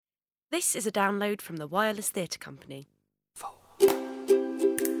This is a download from the Wireless Theatre Company.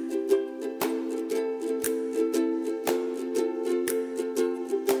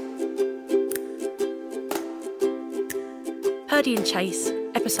 Purdy and Chase,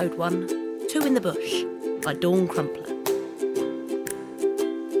 Episode 1, Two in the Bush, by Dawn Crumpler.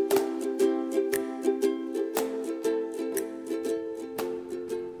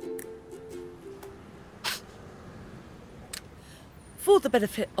 For the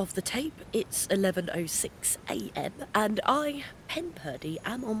benefit of the tape, it's 11:06 a.m. and I, Pen Purdy,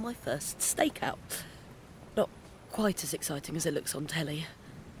 am on my first stakeout. Not quite as exciting as it looks on telly.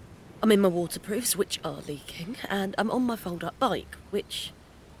 I'm in my waterproofs, which are leaking, and I'm on my fold-up bike, which,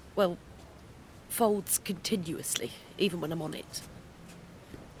 well, folds continuously, even when I'm on it.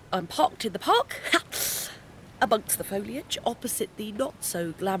 I'm parked in the park, amongst the foliage, opposite the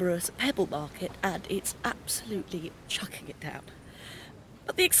not-so-glamorous Pebble Market, and it's absolutely chucking it down.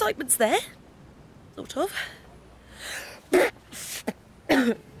 But the excitement's there, sort of.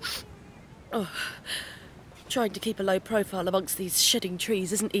 Trying to keep a low profile amongst these shedding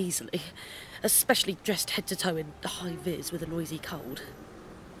trees isn't easy, especially dressed head to toe in high vis with a noisy cold.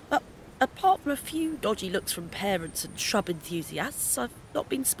 But apart from a few dodgy looks from parents and shrub enthusiasts, I've not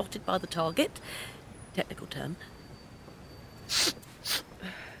been spotted by the target. Technical term.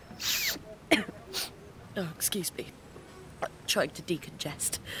 Oh, excuse me. Trying to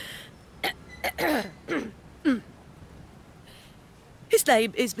decongest. His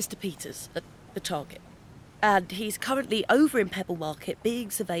name is Mr. Peters, the target, and he's currently over in Pebble Market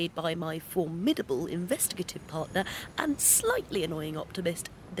being surveyed by my formidable investigative partner and slightly annoying optimist,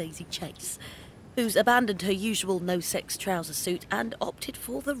 Daisy Chase, who's abandoned her usual no-sex trouser suit and opted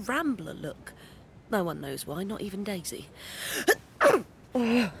for the Rambler look. No one knows why, not even Daisy.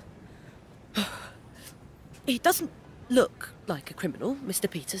 He doesn't look like a criminal,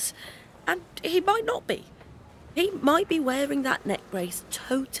 Mr. Peters, and he might not be. He might be wearing that neck brace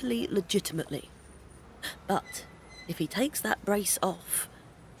totally legitimately. But if he takes that brace off,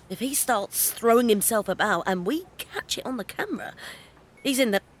 if he starts throwing himself about and we catch it on the camera, he's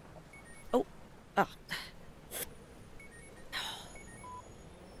in the...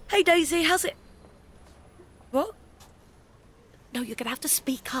 Hey, Daisy, how's it... What? No, you're going to have to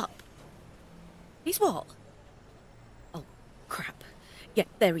speak up. He's what? Oh, crap. Yeah,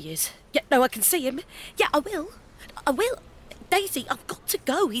 there he is. Yeah, no, I can see him. Yeah, I will. Daisy, I've got to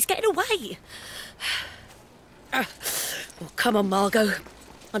go. He's getting away. Oh, come on, Margot.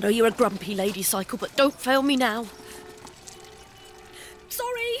 I know you're a grumpy lady cycle, but don't fail me now.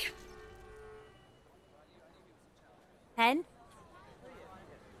 Sorry. Pen?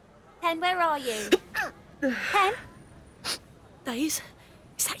 Pen, where are you? Pen? Daisy,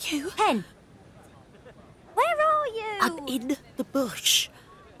 is that you? Pen? Where are you? I'm in the bush.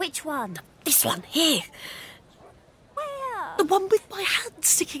 Which one? This one, here. Where? The one with my hand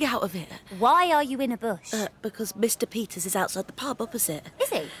sticking out of it. Why are you in a bush? Because Mr. Peters is outside the pub opposite. Is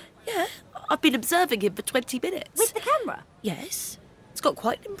he? Yeah, I've been observing him for 20 minutes. With the camera? Yes. It's got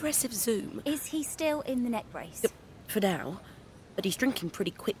quite an impressive zoom. Is he still in the neck brace? For now. But he's drinking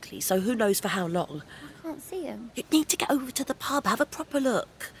pretty quickly, so who knows for how long. I can't see him. You need to get over to the pub, have a proper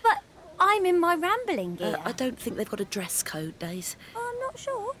look. But I'm in my rambling gear. I don't think they've got a dress code, Days. I'm not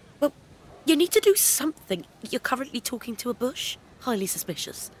sure. Well, you need to do something. You're currently talking to a bush. Highly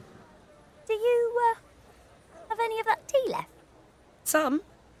suspicious. Do you, have any of that tea left? Some.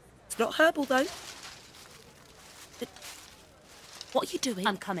 It's not herbal, though. What are you doing?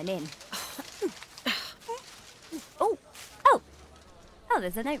 I'm coming in. Oh,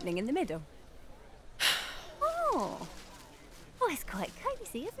 there's an opening in the middle. Oh, it's quite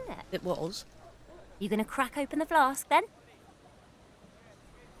cosy, isn't it? It was. You going to crack open the flask, then?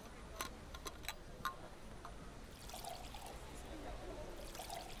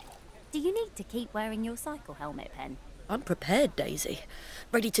 Do you need to keep wearing your cycle helmet, Pen? I'm prepared, Daisy.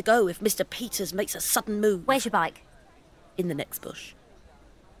 Ready to go if Mr. Peters makes a sudden move. Where's your bike? In the next bush.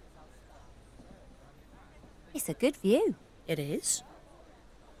 It's a good view. It is.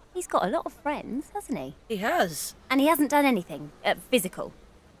 He's got a lot of friends, hasn't he? He has. And he hasn't done anything physical.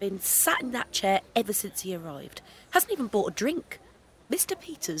 Been sat in that chair ever since he arrived. Hasn't even bought a drink. Mr.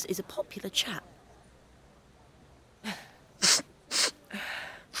 Peters is a popular chap.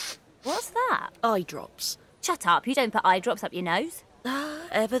 What's that? Eye drops. Shut up, you don't put eye drops up your nose.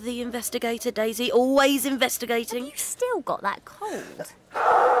 Ever the investigator, Daisy. Always investigating. Have you still got that cold?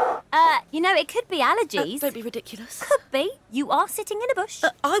 It could be allergies. Don't be ridiculous. Could be. You are sitting in a bush.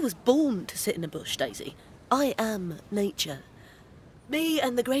 I was born to sit in a bush, Daisy. I am nature. Me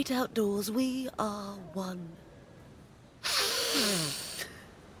and the great outdoors, we are one.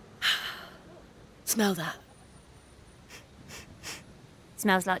 Smell that.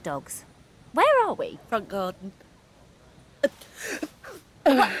 Smells like dogs. Where are we? Front garden.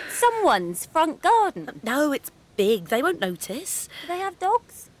 What? Someone's front garden. No, it's big. They won't notice. Do they have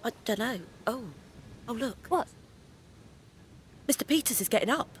dogs? I don't know. Oh, look. What? Mr. Peters is getting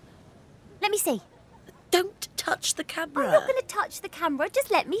up. Let me see. Don't touch the camera. I'm not going to touch the camera.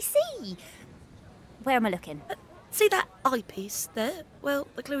 Just let me see. Where am I looking? See that eyepiece there? Well,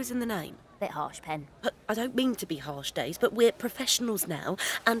 the clue is in the name. Bit harsh, Pen. I don't mean to be harsh, Days, but we're professionals now,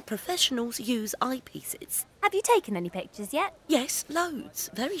 and professionals use eyepieces. Have you taken any pictures yet? Yes, loads.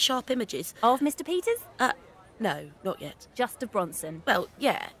 Very sharp images. Of Mr. Peters? No, not yet. Just of Bronson. Well,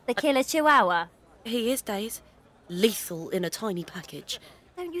 yeah. The killer chihuahua. He is, Days. Lethal in a tiny package.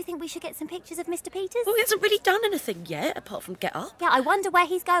 Don't you think we should get some pictures of Mr. Peters? Well, he hasn't really done anything yet, apart from get up. Yeah, I wonder where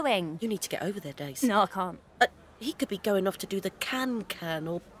he's going. You need to get over there, Days. No, I can't. He could be going off to do the can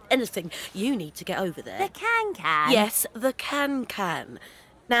or anything. You need to get over there. The can-can? Yes, the can.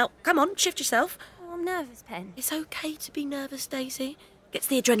 Now, come on, shift yourself. Oh, I'm nervous, Pen. It's okay to be nervous, Daisy. Gets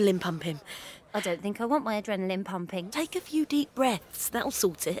the adrenaline pumping. I don't think I want my adrenaline pumping. Take a few deep breaths. That'll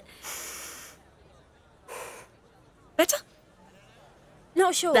sort it. Better?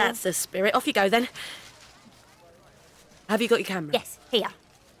 Not sure. That's the spirit. Off you go, then. Have you got your camera? Yes, here.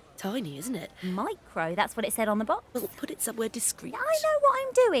 Tiny, isn't it? Micro, that's what it said on the box. Well, put it somewhere discreet. I know what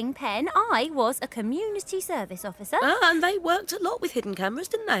I'm doing, Pen. I was a community service officer. And they worked a lot with hidden cameras,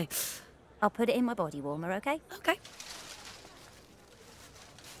 didn't they? I'll put it in my body warmer, OK? OK.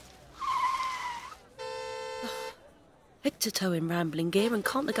 Head to toe in rambling gear and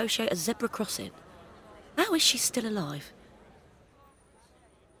can't negotiate a zebra crossing. How is she still alive?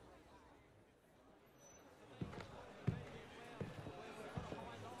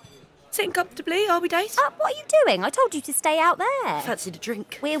 Sitting comfortably, are we, Days? What are you doing? I told you to stay out there. Fancied a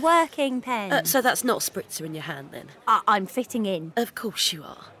drink. We're working, Pen. So that's not a spritzer in your hand, then? I'm fitting in. Of course you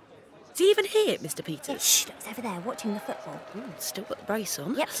are. Is he even here, Mr. Peters? Shh, he's over there watching the football. Still got the brace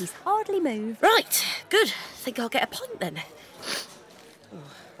on. Yep, he's hardly moved. Right, good. Think I'll get a pint then.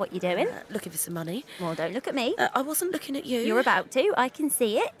 What you doing? Looking for some money. Well, don't look at me. I wasn't looking at you. You're about to. I can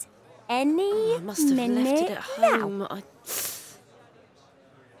see it. Any I must have minute left it at home. now.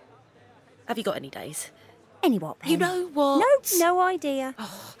 Have you got any Days? Any what, Pen? You know what? No idea.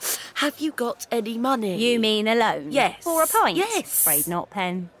 Have you got any money? You mean alone? Yes. For a pint? Yes. Afraid not,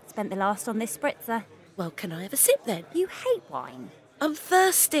 Pen. Spent the last on this spritzer. Well, can I have a sip then? You hate wine. I'm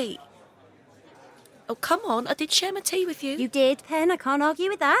thirsty. Oh, come on. I did share my tea with you. You did, Pen. I can't argue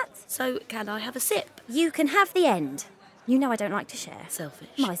with that. So, can I have a sip? You can have the end. You know I don't like to share. Selfish.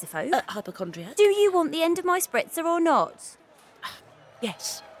 Misophobe. Hypochondriac. Do you want the end of my spritzer or not?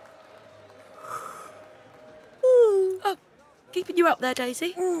 Yes. Oh, keeping you up there,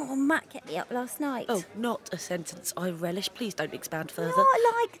 Daisy. Oh, Matt kept me up last night. Oh, not a sentence I relish. Please don't expand further. Not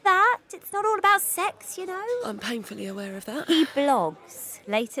like that. It's not all about sex, you know. I'm painfully aware of that. He blogs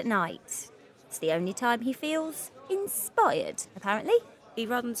late at night. It's the only time he feels inspired, apparently. He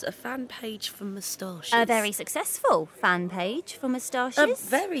runs a fan page for moustaches. A very successful fan page for A moustaches.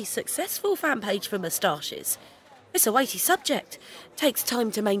 very successful fan page for moustaches. It's a weighty subject. Takes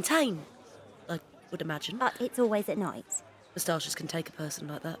time to maintain, I would imagine. But it's always at night. Moustaches can take a person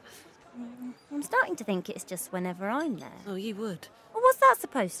like that. I'm starting to think it's just whenever I'm there. Oh, you would. Well, what's that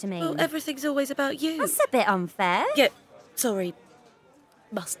supposed to mean? Well, everything's always about you. That's a bit unfair. Yeah, sorry.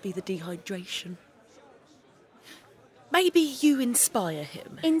 Must be the dehydration. Maybe you inspire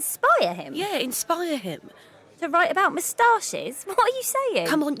him. Inspire him? Yeah, inspire him. To write about moustaches? What are you saying?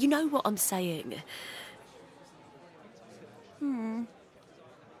 Come on, you know what I'm saying.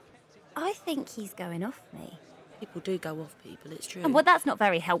 I think he's going off me. People do go off people, it's true. Well, that's not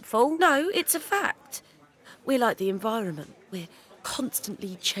very helpful. No, it's a fact. We're like the environment. We're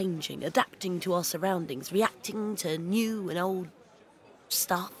constantly changing, adapting to our surroundings, reacting to new and old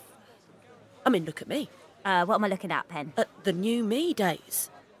stuff. I mean, look at me. What am I looking at, Pen? At the new me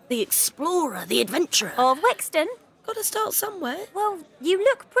days. The explorer, the adventurer. Of Wexton? Gotta start somewhere. Well, you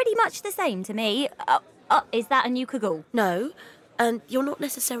look pretty much the same to me. Is that a new cagoule? No, and you're not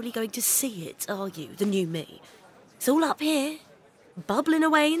necessarily going to see it, are you? The new me. It's all up here, bubbling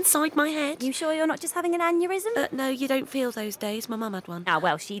away inside my head. You sure you're not just having an aneurysm? No, you don't feel those days. My mum had one.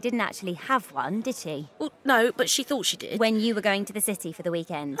 Well, she didn't actually have one, did she? Well, no, but she thought she did. When you were going to the city for the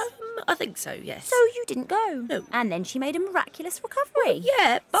weekend? I think so, yes. So you didn't go? No. And then she made a miraculous recovery?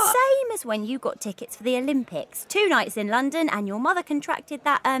 Yeah, but... Same as when you got tickets for the Olympics. 2 nights in London and your mother contracted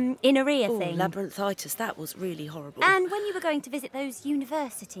that inner ear thing. Labyrinthitis, that was really horrible. And when you were going to visit those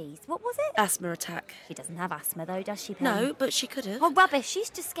universities, what was it? Asthma attack. She doesn't have asthma though, does she, Pen? No, but she could have. Oh, rubbish. She's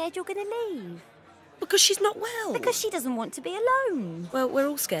just scared you're going to leave. Because she's not well. Because she doesn't want to be alone. Well, we're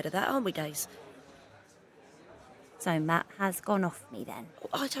all scared of that, aren't we, Days? So Matt has gone off me then.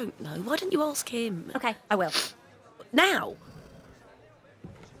 Oh, I don't know. Why don't you ask him? Okay, I will. Now?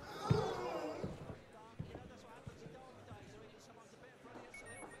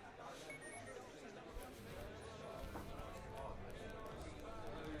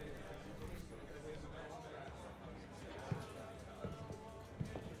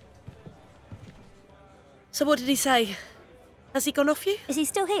 So what did he say? Has he gone off you? Is he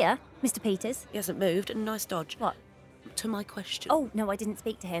still here, Mr. Peters? He hasn't moved, and nice dodge. What? To my question. Oh, no, I didn't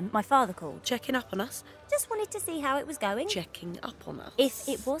speak to him. My father called. Checking up on us? Just wanted to see how it was going. Checking up on us? If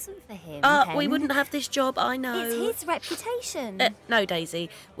it wasn't for him, We Pen, wouldn't have this job, I know. It's his reputation. No, Daisy.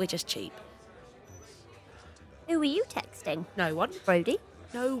 We're just cheap. Who were you texting? No one. Brody?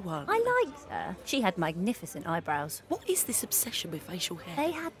 No one. I liked her. She had magnificent eyebrows. What is this obsession with facial hair?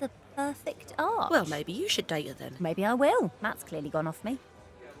 They had the perfect art. Well, maybe you should date her then. Maybe I will. Matt's clearly gone off me.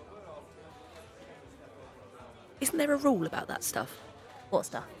 Isn't there a rule about that stuff? What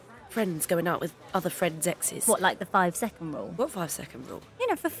stuff? Friends going out with other friends' exes. What, like the 5-second rule? What 5-second rule? You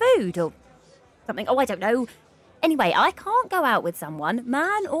know, for food or something. Oh, I don't know. Anyway, I can't go out with someone,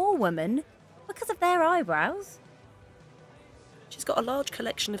 man or woman, because of their eyebrows. She's got a large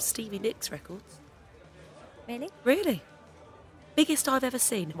collection of Stevie Nicks records. Really? Really? Biggest I've ever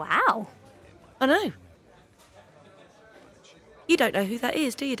seen. Wow. I know. You don't know who that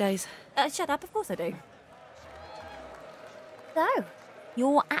is, do you, Days? Shut up, of course I do. So,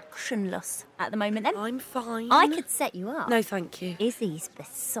 you're actionless at the moment then? I'm fine. I could set you up. No, thank you. Izzy's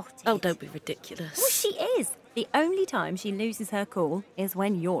besotted. Oh, don't be ridiculous. Well, she is. The only time she loses her cool is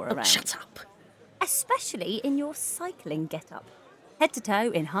when you're Oh, around. shut up. Especially in your cycling get-up. Head to toe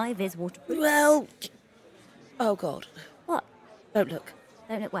in high-vis waterproof. Well... Oh, God. What? Don't look.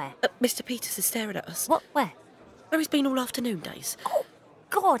 Don't look where? Mr. Peters is staring at us. What? Where? Where he's been all afternoon, Days. Oh,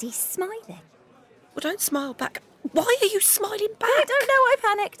 God, he's smiling. Well, don't smile back. Why are you smiling back? I don't know, I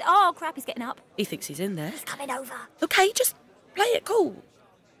panicked. Oh, crap, he's getting up. He thinks he's in there. He's coming over. Okay, just play it cool.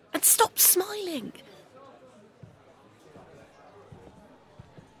 And stop smiling.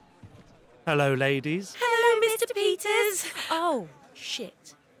 Hello, ladies. Hello, Mr. Peters. Oh,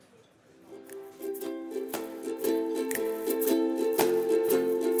 shit.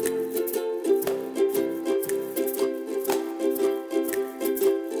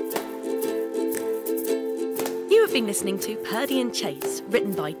 You have been listening to Purdy and Chase,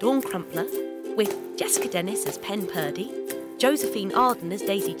 written by Dawn Crumpler, with Jessica Dennis as Pen Purdy, Josephine Arden as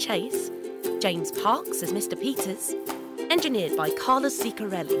Daisy Chase, James Parks as Mr. Peters, engineered by Carlos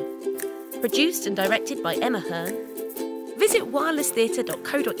Ziccarelli, produced and directed by Emma Hearn. Visit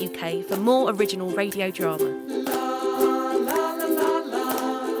wirelesstheatre.co.uk for more original radio drama.